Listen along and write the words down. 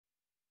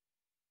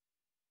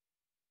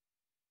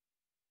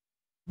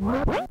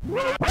More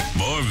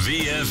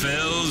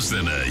VFLs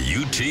than a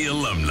UT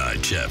alumni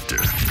chapter.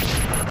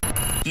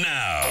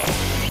 Now,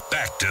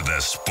 back to the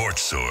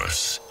Sports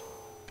Source.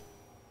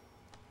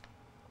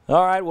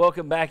 All right,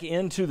 welcome back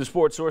into the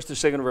Sports Source. This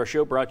segment of our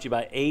show brought to you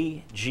by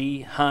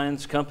A.G.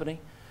 Hines Company.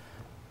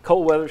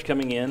 Cold weather's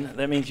coming in.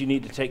 That means you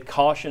need to take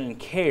caution and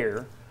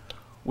care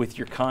with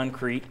your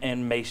concrete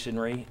and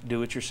masonry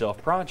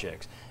do-it-yourself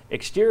projects.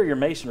 Exterior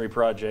masonry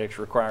projects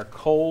require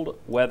cold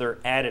weather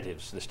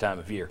additives this time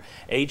of year.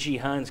 A.G.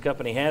 Hines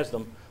Company has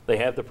them. They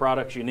have the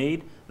products you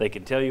need. They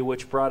can tell you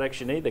which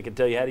products you need. They can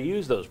tell you how to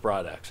use those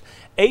products.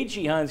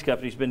 A.G. Hines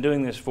Company's been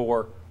doing this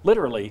for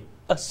literally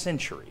a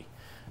century.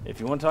 If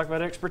you want to talk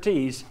about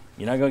expertise,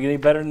 you're not going to get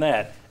any better than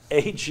that.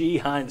 A.G.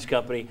 Hines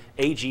Company,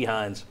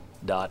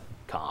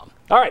 aghines.com.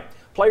 All right,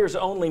 players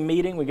only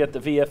meeting. We got the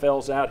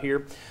VFLs out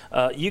here.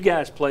 You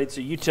guys played, so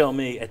you tell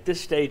me, at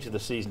this stage of the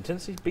season,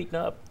 Tennessee's beaten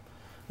up.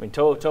 I mean,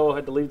 To'o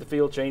had to leave the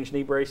field, changed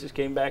knee braces,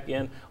 came back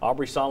in.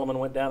 Aubrey Solomon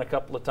went down a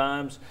couple of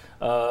times.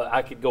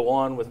 I could go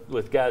on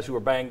with guys who were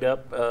banged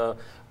up.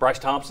 Bryce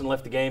Thompson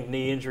left the game,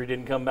 knee injury,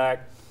 didn't come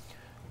back.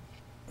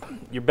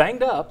 You're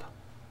banged up.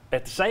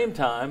 At the same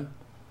time,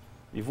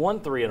 you've won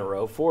 3 in a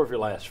row, 4 of your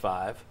last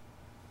 5.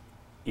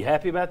 You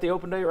happy about the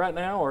open day right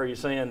now, or are you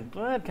saying,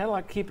 well, I'd kind of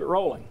like to keep it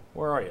rolling?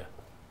 Where are you?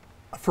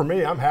 For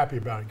me, I'm happy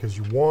about it because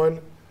you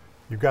won.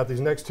 You've got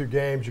these next 2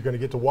 games. You're going to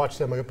get to watch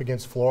them up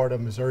against Florida,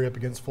 Missouri up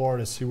against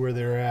Florida, see where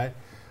they're at.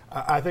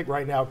 I think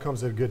right now it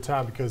comes at a good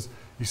time because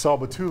you saw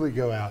Batuli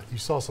go out. You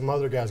saw some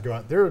other guys go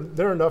out. There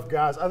are enough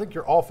guys. I think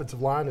your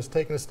offensive line is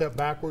taking a step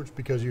backwards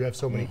because you have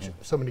so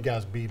many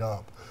guys beat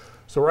up.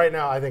 So right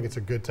now I think it's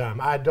a good time.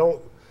 I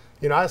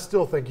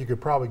still think you could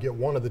probably get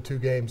one of the 2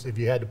 games if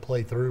you had to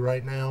play through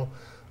right now.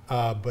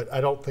 But I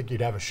don't think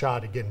you'd have a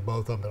shot at getting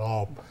both of them at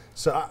all.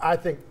 So I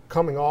think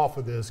coming off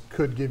of this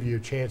could give you a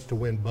chance to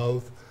win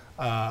both.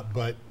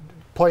 But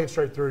playing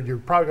straight through, you're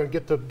probably going to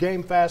get the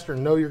game faster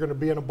and know you're going to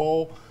be in a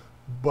bowl.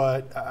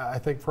 But I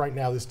think right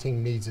now this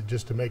team needs it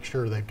just to make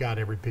sure they've got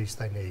every piece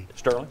they need.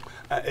 Sterling?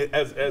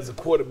 As a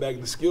quarterback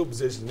in the skill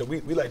position, we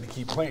like to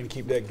keep playing,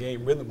 keep that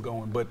game rhythm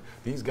going. But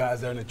these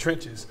guys are in the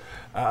trenches.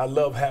 I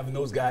love having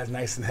those guys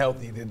nice and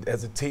healthy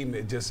as a team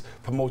that just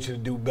promotes you to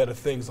do better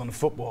things on the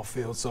football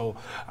field. So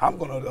I'm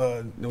going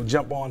to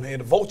jump on here.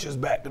 The vultures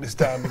back this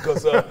time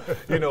because,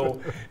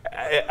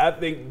 I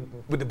think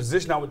with the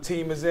position our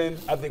team is in,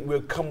 I think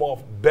we'll come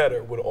off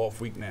better with an off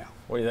week now.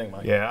 What do you think,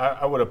 Mike? Yeah,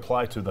 I would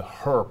apply to the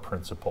HER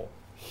principle.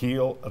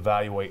 Heal,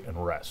 evaluate,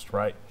 and rest,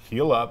 right?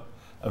 Heal up,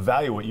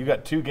 evaluate. You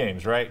got 2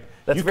 games, right?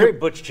 That's very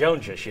Butch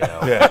Jones-ish, you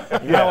know.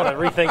 Yeah. You don't want to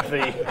rethink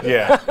the...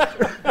 Yeah.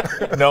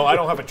 No, I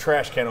don't have a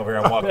trash can over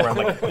here I'm walking around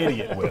like an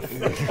idiot with.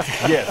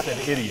 Yes, an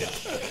idiot.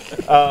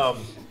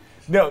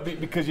 No,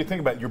 because you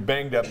think about it, you're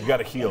banged up, you got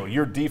to heal.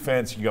 Your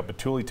defense, you got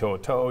Batuli,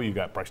 To'o, you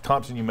got Bryce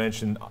Thompson, you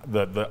mentioned.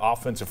 The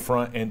offensive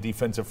front and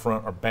defensive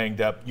front are banged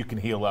up. You can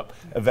heal up,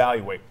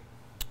 evaluate.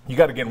 You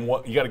got to get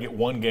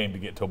 1 game to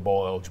get to a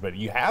bowl eligibility.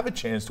 You have a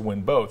chance to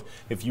win both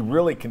if you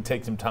really can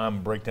take some time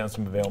and break down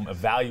some of them,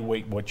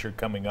 evaluate what you're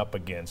coming up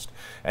against,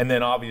 and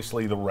then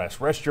obviously the rest.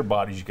 Rest your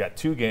bodies. You got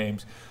 2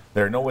 games.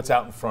 They know what's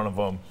out in front of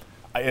them.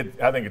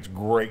 I think it's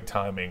great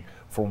timing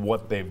for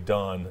what they've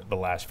done the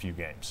last few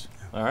games.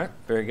 All right,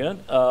 very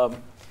good.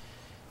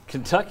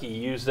 Kentucky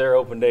used their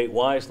open date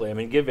wisely. I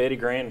mean, give Eddie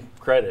Gran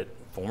credit,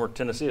 former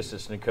Tennessee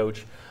assistant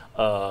coach.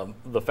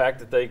 The fact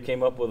that they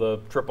came up with a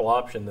triple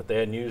option that they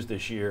hadn't used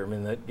this year, I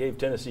mean, that gave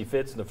Tennessee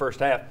fits in the first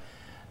half.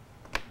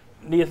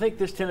 Do you think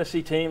this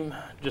Tennessee team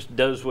just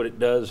does what it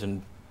does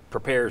and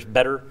prepares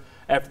better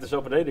after this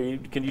open day?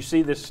 Can you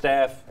see this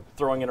staff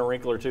throwing in a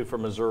wrinkle or 2 for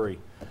Missouri?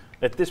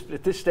 At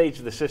this stage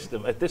of the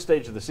system, at this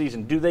stage of the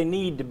season, do they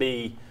need to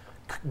be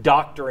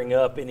doctoring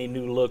up any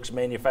new looks,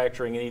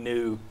 manufacturing any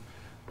new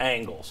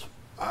angles?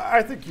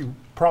 I think you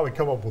probably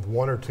come up with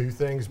 1 or 2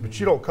 things, but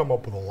you don't come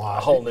up with a lot.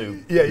 A whole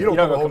new. Yeah, you're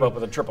not going to come up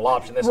with a triple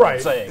option. That's right.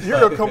 what I'm saying. You're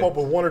going to come up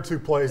with 1 or 2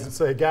 plays that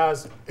say,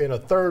 guys, in a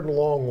 3rd and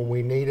long when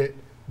we need it,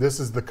 this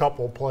is the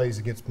couple of plays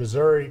against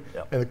Missouri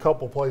and the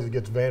couple of plays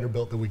against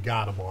Vanderbilt that we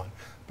got them on.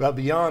 But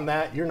beyond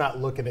that, you're not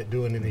looking at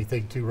doing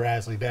anything too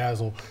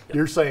razzly-dazzle.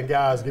 You're saying,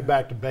 guys, get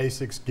back to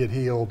basics, get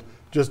healed.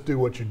 Just do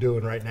what you're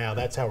doing right now.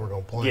 That's how we're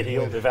going to play. Get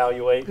healed,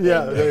 evaluate.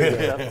 Yeah, there you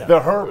go. The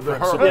HER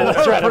principle. Yeah,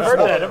 that's right. I've heard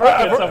that. I've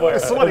heard that somewhere.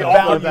 Somebody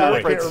authored that.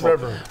 I can't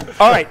remember.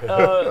 All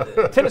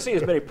right. Tennessee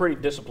has been a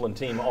pretty disciplined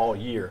team all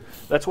year.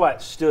 That's why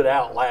it stood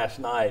out last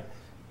night.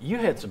 You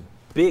had some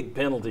big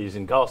penalties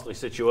in costly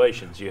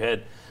situations. You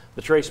had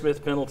the Trey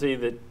Smith penalty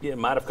that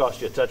might have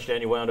cost you a touchdown.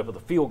 You wound up with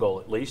a field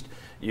goal at least.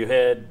 You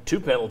had 2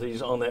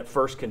 penalties on that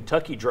first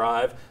Kentucky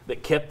drive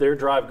that kept their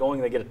drive going.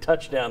 They get a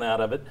touchdown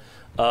out of it.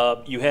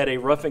 You had a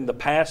roughing the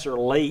passer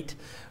late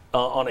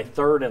on a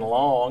 3rd and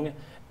long,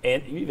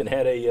 and you even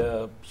had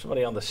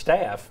somebody on the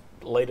staff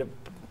got a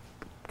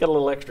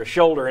little extra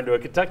shoulder into a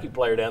Kentucky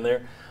player down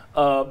there.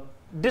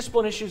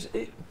 Discipline issues,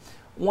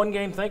 1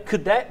 game thing.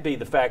 Could that be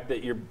the fact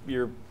that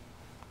you're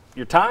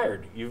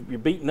tired, you're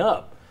beaten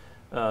up?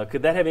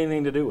 Could that have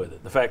anything to do with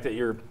it? The fact that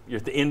you're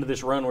at the end of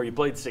this run where you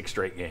played 6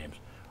 straight games,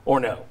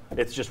 or no?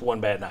 It's just one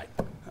bad night.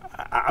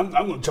 I'm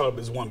going to chalk up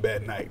as one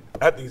bad night.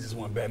 I think it's just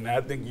one bad night.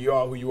 I think you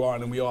are who you are,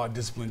 and we are a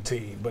disciplined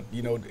team. But,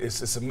 you know,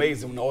 it's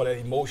amazing when all that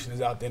emotion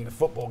is out there in the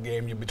football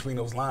game. You're between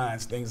those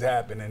lines, things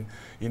happen. And,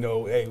 you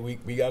know, hey,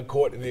 we got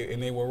caught, and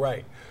they were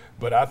right.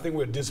 But I think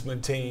we're a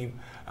disciplined team.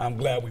 I'm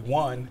glad we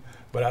won.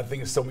 But I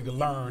think it's something we can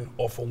learn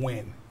off a win.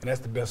 And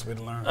that's the best way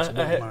to learn.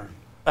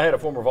 I had a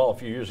former Vol a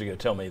few years ago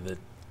tell me that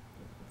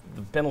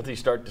the penalties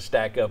start to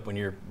stack up when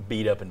you're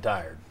beat up and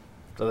tired.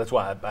 So that's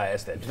why I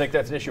asked that. Do you think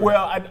that's an issue?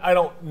 Well, I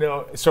don't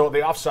know. So the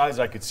offsides,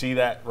 I could see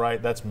that,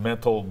 right? That's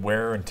mental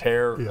wear and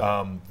tear.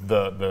 Yeah.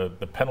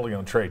 The penalty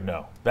on trade,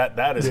 no.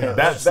 That is Yeah,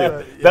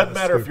 doesn't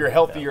matter if stupid. you're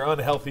healthy or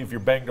unhealthy, if you're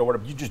banged or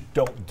whatever. You just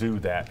don't do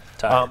that.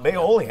 They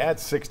only had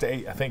 6 to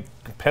 8, I think,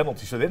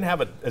 penalties. So they didn't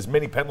have as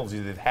many penalties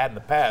as they'd had in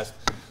the past,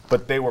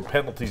 but they were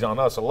penalties on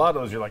us. A lot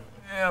of those, you're like,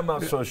 I'm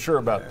not so sure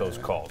about those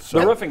calls. So.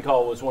 The roughing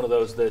call was one of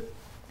those that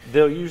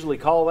they'll usually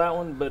call that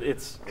one, but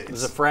it's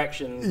a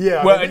fraction.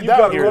 Yeah. Well, I mean, and you've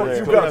got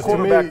to a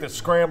quarterback me- that's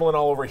scrambling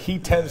all over. He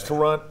tends to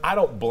run. I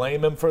don't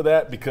blame him for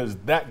that because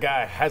that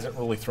guy hasn't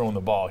really thrown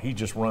the ball. He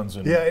just runs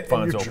and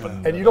finds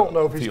open. And you don't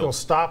know if he's field. going to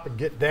stop and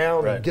get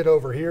down Right. and get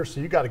over here, so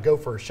you got to go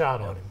for a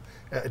shot on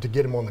him to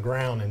get him on the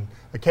ground, and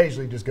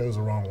occasionally he just goes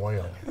the wrong way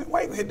on him.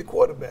 Why even hit the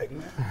quarterback,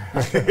 man?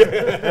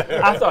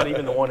 I thought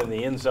even the one in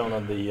the end zone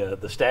on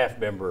the staff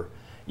member,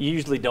 you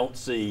usually don't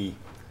see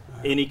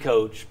any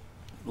coach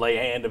lay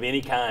a hand of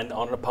any kind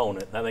on an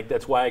opponent. And I think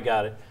that's why I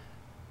got it.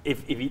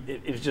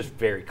 It was just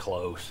very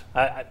close.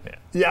 Yeah,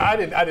 I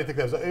didn't think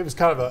that was. It was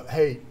kind of a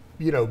hey,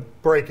 you know,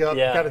 break up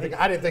kind of thing.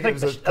 I didn't think it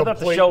was a complete. I thought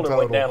the shoulder total.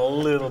 went down a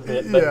little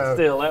bit, but Yeah.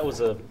 still, it was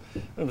a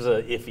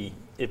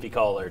iffy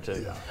call there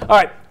too. Yeah.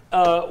 All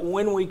right,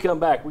 when we come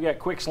back, we got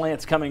quick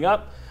slants coming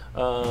up. I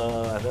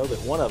know that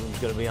one of them is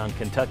going to be on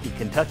Kentucky,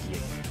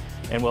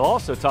 and we'll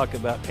also talk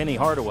about Penny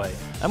Hardaway.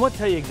 I'm going to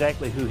tell you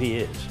exactly who he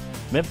is.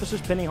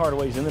 Memphis's Penny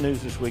Hardaway is in the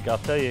news this week. I'll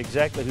tell you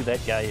exactly who that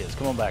guy is.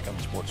 Come on back on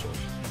the Sports Source.